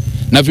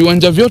 Na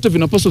viwanja vyote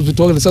vinapaswa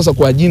vitoke sasa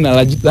kwa jina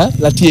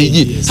la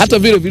TAG. Hata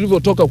vile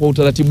vilivyotoka kwa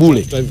utaratibu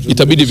ule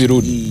itabidi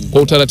virudi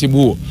kwa utaratibu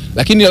huo.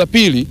 Lakini la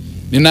pili,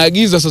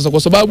 ninaagiza sasa,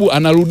 kwa sababu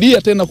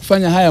anarudia tena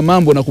kufanya haya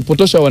mambo na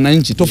kupotosha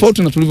wananchi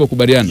tofauti na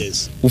tulivyokubaliana.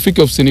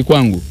 Ufike ofisini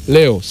kwangu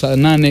leo saa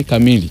 8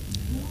 kamili.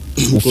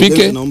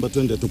 Ufike, naomba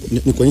twende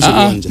nikuonyeshe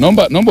viwanja.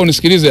 Naomba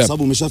unisikilize hapa.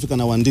 Sababu umeshafika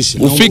na waandishi.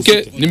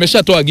 Ufike,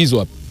 nimeshatoa agizo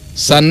hapa.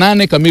 Saa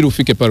 8 kamili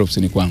ufike pale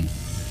ofisini kwangu.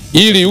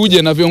 Ili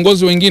uje na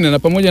viongozi wengine na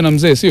pamoja na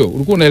mzee, sio?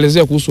 Ulikuwa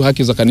unaelezea kuhusu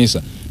haki za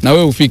kanisa. Na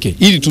wewe ufike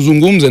ili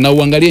tuzungumze na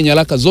uangalie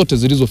nyaraka zote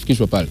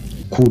zilizofikishwa pale.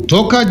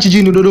 Kutoka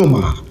jijini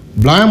Dodoma,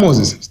 Blaya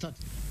Moses.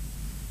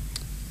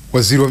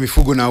 Waziri wa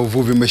mifugo na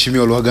uvuvi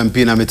Mheshimiwa Luhaga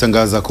Mpina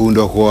ametangaza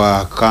kuundwa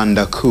kwa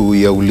kanda kuu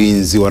ya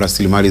ulinzi wa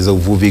rasilimali za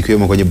uvuvi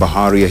ikiwemo kwenye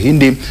bahari ya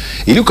Hindi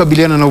ili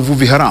kukabiliana na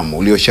uvuvi haramu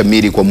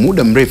ulioshamiri kwa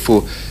muda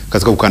mrefu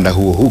katika ukanda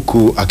huo,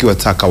 huku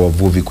akiwataka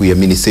wavuvi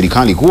kuiamini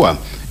serikali kuwa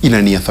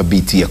ina nia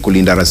thabiti ya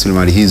kulinda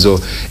rasilimali hizo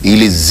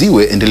ili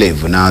ziwe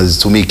endelevu na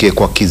zitumike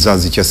kwa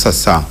kizazi cha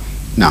sasa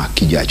na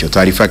kijacho.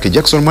 Taarifa yake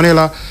Jackson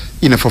Manela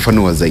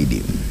inafafanua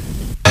zaidi.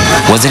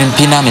 Waziri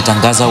Mpina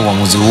ametangaza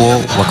uamuzi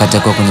huo wakati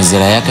akiwa kwenye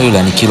ziara yake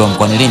wilayani Kilwa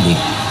mkoani Lindi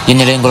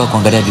yenye lengo la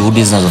kuangalia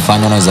juhudi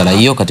zinazofanywa na wizara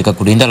hiyo katika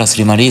kulinda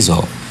rasilimali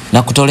hizo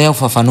na kutolea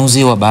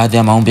ufafanuzi wa baadhi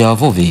ya maombi ya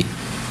wavuvi,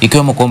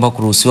 ikiwemo kuomba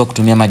kuruhusiwa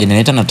kutumia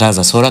majenereta na taa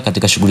za sola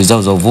katika shughuli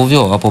zao za uvuvi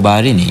wawapo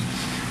baharini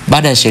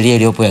baada ya sheria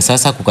iliyopo ya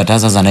sasa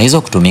kukataza zana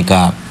hizo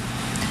kutumika.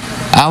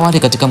 Awali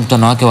katika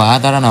mkutano wake wa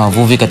hadhara na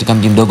wavuvi katika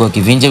mji mdogo wa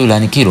Kivinje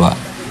wilayani Kilwa,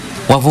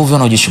 wavuvi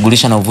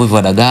wanaojishughulisha na uvuvi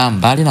wa dagaa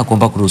mbali na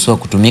kuomba kuruhusiwa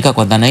kutumika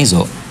kwa dhana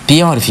hizo,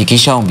 pia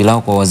walifikisha ombi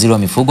lao kwa Waziri wa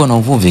Mifugo na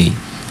Uvuvi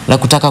la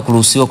kutaka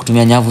kuruhusiwa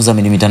kutumia nyavu za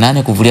milimita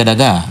 8 kuvulia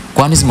dagaa,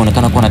 kwani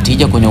zimeonekana kuwa na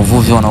tija kwenye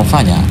uvuvi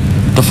wanaofanya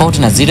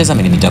tofauti na zile za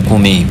milimita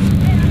 10.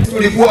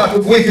 Tulikuwa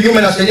tuvui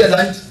kinyume na sheria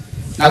za nchi,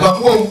 na kwa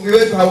kuwa uvuvi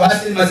wetu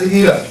hauathiri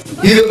mazingira,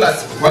 hivyo basi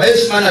kwa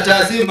heshima na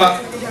taazima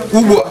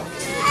kubwa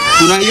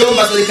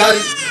tunaiomba serikali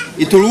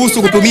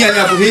ituruhusu kutumia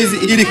nyavu hizi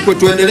ili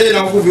tuendelee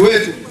na uvuvi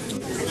wetu,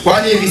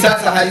 kwani hivi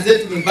sasa hali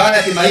zetu ni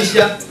mbaya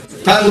kimaisha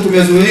tangu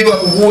tumezuiliwa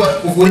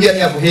kuvulia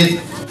nyavu hizi.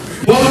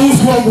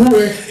 Waruhusu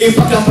wavue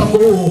mpaka mpango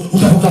huo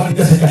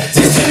utakapokamilika serikali.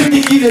 Sisi ni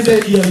nyingine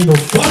zaidi ya hilo.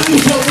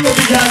 Waruhusu wavue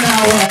vijana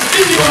hawa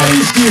ili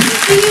waishi.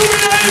 Kinyume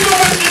na hivyo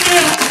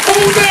mazingira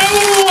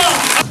umeua.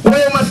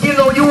 Wewe maskini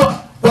unajua,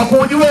 kwa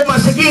kujua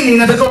maskini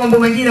inataka mambo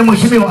mengine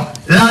mheshimiwa,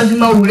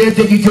 lazima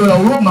ulete jicho la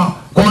huruma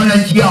kwa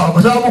wananchi hao,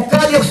 kwa sababu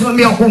kazi ya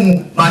kusimamia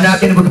hukumu maana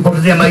yake ni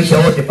kutupotezea maisha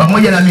wote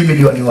pamoja na mimi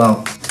diwani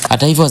wao.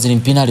 Hata hivyo, Waziri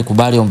Mpina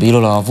alikubali ombi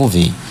hilo la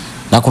wavuvi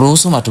na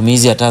kuruhusu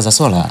matumizi ya taa za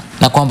sola,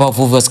 na kwamba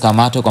wavuvi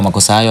wasikamatwe kwa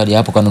makosa hayo hadi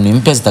hapo kanuni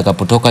mpya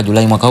zitakapotoka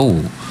Julai mwaka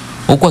huu,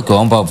 huku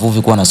akiwaomba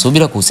wavuvi kuwa na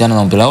subira kuhusiana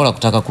na ombi lao la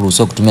kutaka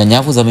kuruhusiwa kutumia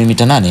nyavu za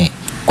milimita 8,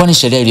 kwani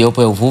sheria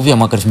iliyopo ya uvuvi ya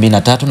mwaka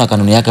 2003 na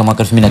kanuni yake ya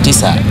mwaka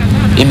 2009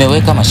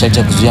 imeweka masharti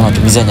ya kuzuia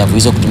matumizi ya nyavu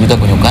hizo kutumika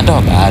kwenye ukanda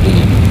wa bahari.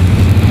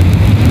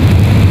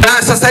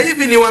 Na sasa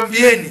hivi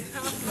niwaambieni,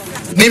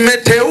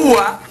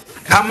 nimeteua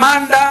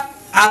kamanda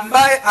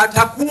ambaye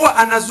atakuwa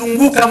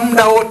anazunguka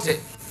muda wote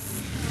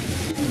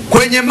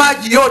kwenye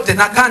maji yote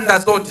na kanda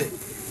zote,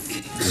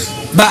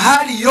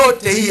 bahari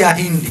yote hii ya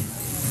Hindi,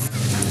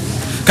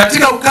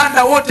 katika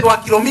ukanda wote wa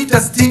kilomita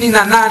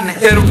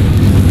 68,000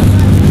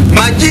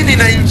 majini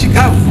na nchi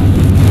kavu.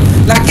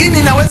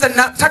 Lakini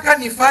nataka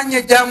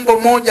nifanye jambo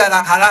moja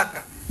la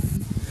haraka.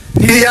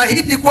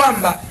 Niliahidi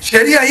kwamba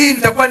sheria hii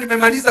nitakuwa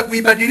nimemaliza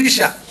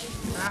kuibadilisha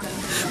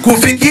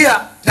kufikia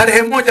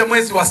tarehe 1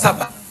 mwezi wa 7.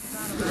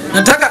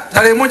 Nataka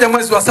tarehe 1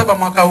 mwezi wa 7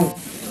 mwaka huu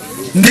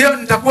ndio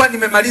nitakuwa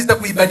nimemaliza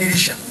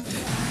kuibadilisha.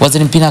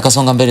 Waziri Mpina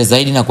akasonga mbele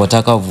zaidi na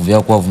kuwataka wavuvi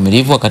hao kuwa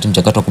wavumilivu wakati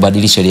mchakato wa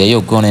kubadilisha sheria hiyo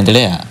ukiwa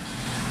unaendelea,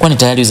 kwani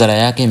tayari wizara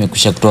yake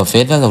imekwisha kutoa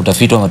fedha za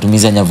utafiti wa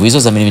matumizi ya nyavu hizo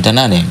za milimita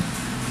 8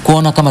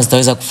 kuona kama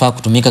zitaweza kufaa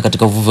kutumika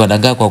katika uvuvi wa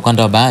dagaa kwa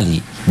ukanda wa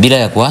bahari bila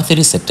ya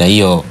kuathiri sekta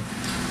hiyo.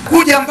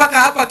 Kuja mpaka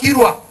hapa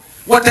Kilwa,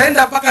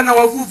 wataenda mpaka na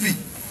wavuvi,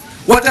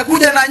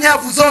 watakuja na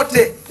nyavu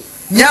zote,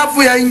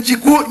 nyavu ya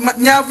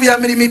nyavu ya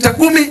milimita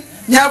 10,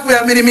 nyavu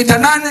ya milimita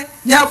 8,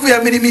 nyavu ya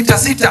milimita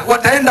 6,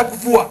 wataenda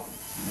kuvua.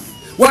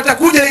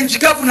 Watakuja nchi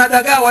kavu na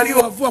dagaa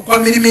waliowavua kwa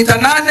milimita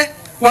 8,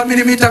 kwa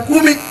milimita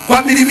 10,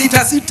 kwa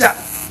milimita 6.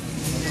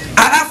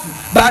 Alafu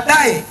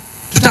baadaye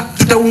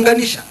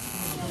tutaunganisha.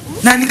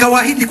 Na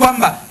nikawaahidi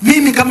kwamba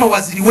mimi kama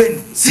waziri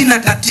wenu sina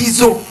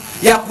tatizo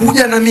ya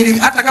kuja na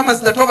hata kama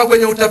zitatoka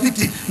kwenye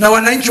utafiti na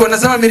wananchi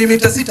wanasema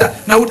milimita 6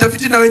 na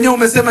utafiti na wenyewe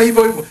umesema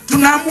hivyo hivyo,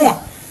 tunaamua.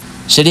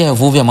 Sheria ya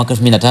uvuvi ya mwaka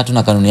 2003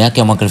 na kanuni yake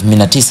ya mwaka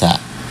 2009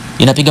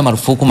 inapiga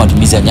marufuku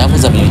matumizi ya nyavu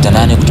za milimita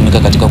 8 kutumika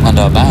katika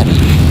ukanda wa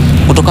bahari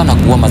kutokana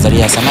na kuua mazalia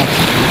ya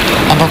samaki,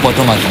 ambapo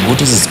hatua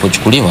madhubuti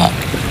zisipochukuliwa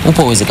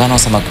upo uwezekano wa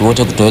samaki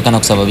wote kutoweka na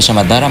kusababisha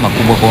madhara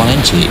makubwa kwa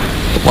wananchi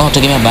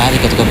wanaotegemea bahari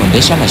katika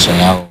kuendesha maisha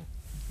yao.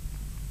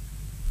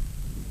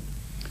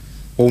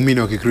 Waumini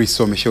wa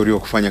Kikristo wameshauriwa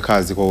kufanya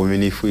kazi kwa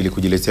uaminifu ili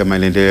kujiletea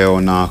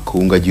maendeleo na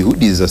kuunga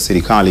juhudi za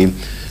serikali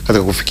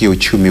katika kufikia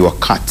uchumi wa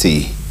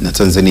kati na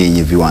Tanzania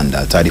yenye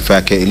viwanda. Taarifa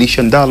yake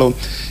Elisha Ndalo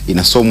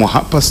inasomwa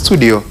hapa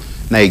studio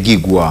na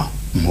Igigwa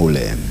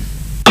Mhule.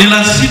 Ni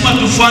lazima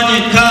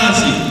tufanye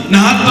kazi na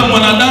hata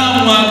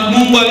mwanadamu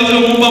Mungu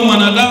alivyomuumba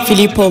mwanadamu.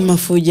 Filipo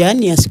Mafuja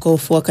ni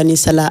askofu wa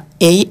kanisa la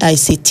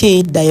AICT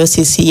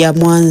Diocese ya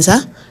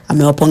Mwanza,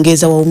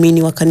 amewapongeza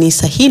waumini wa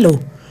kanisa hilo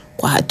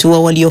kwa hatua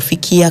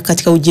waliofikia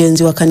katika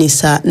ujenzi wa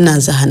kanisa na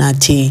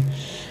zahanati.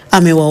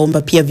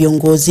 Amewaomba pia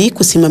viongozi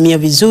kusimamia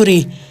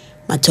vizuri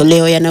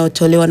matoleo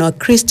yanayotolewa na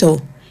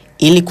Wakristo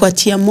ili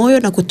kuatia moyo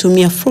na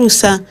kutumia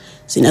fursa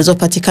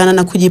zinazopatikana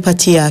na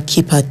kujipatia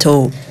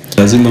kipato.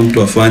 Lazima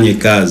mtu afanye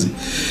kazi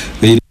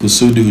ili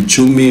kusudi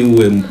uchumi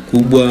uwe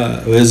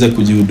mkubwa, aweze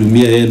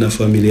kujihudumia yeye na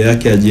familia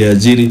yake,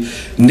 ajiajiri.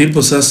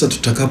 Ndipo sasa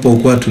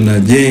tutakapokuwa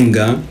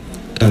tunajenga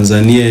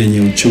Tanzania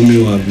yenye uchumi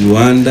wa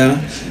viwanda,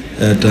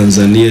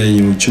 Tanzania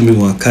yenye uchumi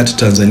wa kati,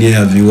 Tanzania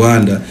ya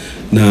viwanda,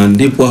 na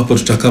ndipo hapo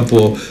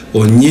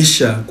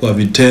tutakapoonyesha kwa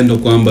vitendo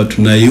kwamba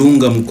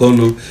tunaiunga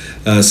mkono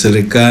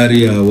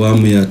serikali ya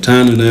awamu ya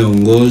 5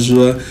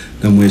 inayoongozwa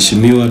na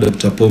Mheshimiwa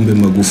Dr. Pombe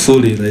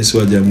Magufuli, Rais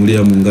wa Jamhuri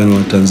ya Muungano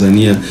wa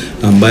Tanzania,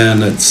 ambaye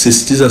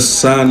anasisitiza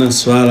sana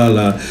swala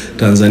la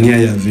Tanzania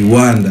ya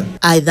viwanda.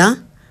 Aidha,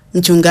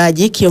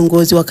 mchungaji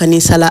kiongozi wa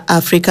kanisa la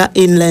Africa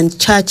Inland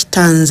Church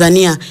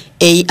Tanzania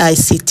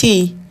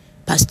AICT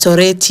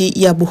Pastoreti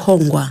ya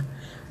Buhongwa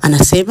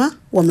anasema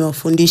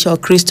wamewafundisha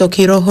Wakristo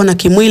kiroho na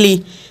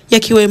kimwili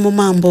yakiwemo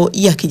mambo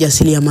ya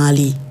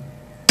kijasiriamali.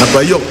 na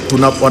kwa hiyo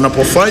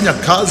wanapofanya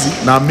kazi,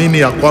 naamini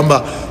ya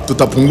kwamba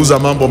tutapunguza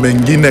mambo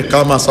mengine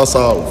kama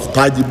sasa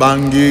uvutaji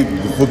bangi,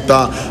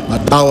 kuvuta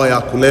madawa ya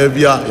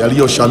kulevya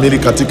yaliyoshamiri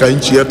katika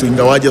nchi yetu,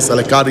 ingawaje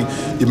serikali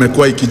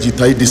imekuwa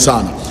ikijitahidi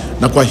sana.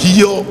 Na kwa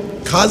hiyo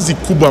kazi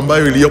kubwa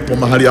ambayo iliyopo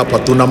mahali hapa,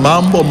 tuna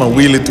mambo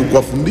mawili tu: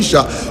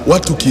 kuwafundisha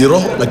watu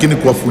kiroho, lakini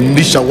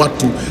kuwafundisha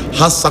watu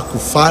hasa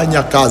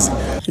kufanya kazi.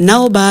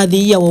 Nao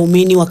baadhi ya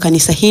waumini wa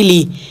kanisa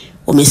hili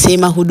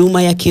wamesema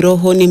huduma ya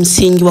kiroho ni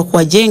msingi wa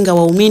kuwajenga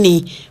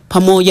waumini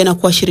pamoja na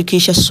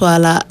kuwashirikisha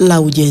swala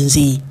la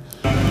ujenzi.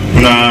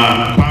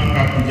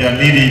 Tunapanga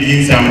kujadili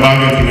jinsi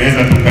ambavyo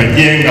tunaweza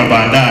tukajenga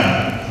baadaye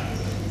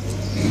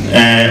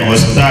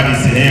hospitali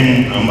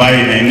sehemu ambayo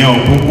ina eneo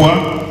kubwa,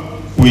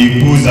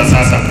 kuikuza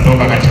sasa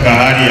kutoka katika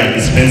hali ya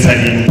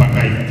dispensary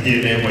mpaka ifikie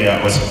level ya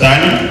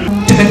hospitali.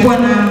 Tumekuwa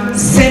na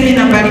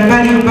semina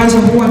mbalimbali ambazo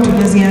huwa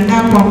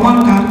tunaziandaa kwa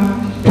mwaka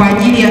kwa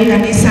ajili ya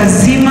kanisa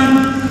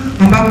zima,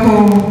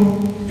 ambapo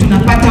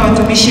tunapata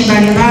watumishi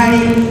mbalimbali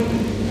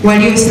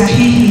walio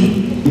sahihi.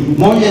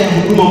 Moja ya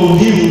huduma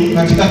muhimu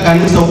katika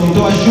kanisa,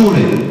 ukitoa shule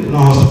na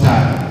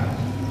hospitali,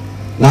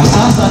 na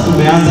sasa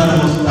tumeanza na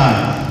hospitali.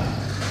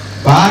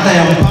 Baada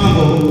ya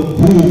mpango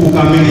huu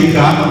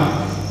kukamilika,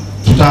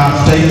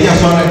 tutaingia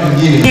swala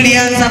lingine.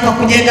 Tulianza kwa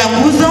kujenga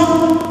nguzo,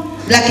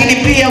 lakini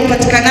pia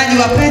upatikanaji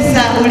wa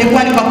pesa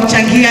ulikuwa ni kwa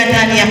kuchangia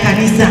ndani ya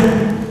kanisa.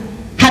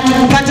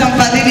 Hatukupata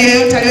mfadhili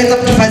yeyote aliyeweza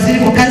kutufadhili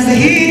kwa kazi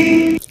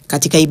hii.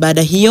 Katika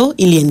ibada hiyo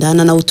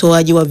iliendana na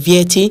utoaji wa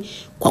vyeti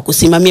kwa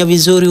kusimamia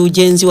vizuri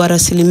ujenzi wa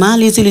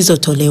rasilimali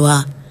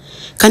zilizotolewa.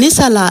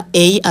 Kanisa la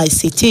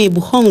AICT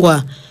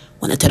Buhongwa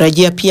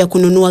wanatarajia pia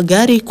kununua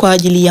gari kwa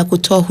ajili ya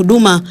kutoa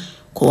huduma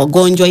kwa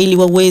wagonjwa ili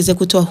waweze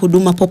kutoa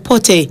huduma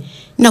popote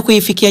na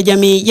kuifikia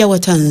jamii ya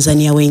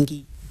Watanzania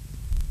wengi.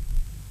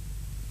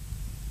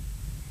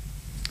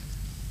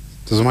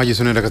 Tazamaji,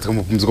 tunaenda katika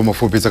mapumziko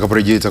mafupi.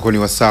 Tutakaporejea itakuwa ni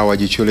wasaa wa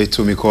jicho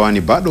letu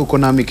mikoani. Bado uko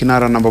nami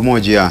kinara namba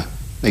 1,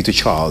 naitwa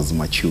Charles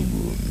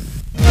Machugu.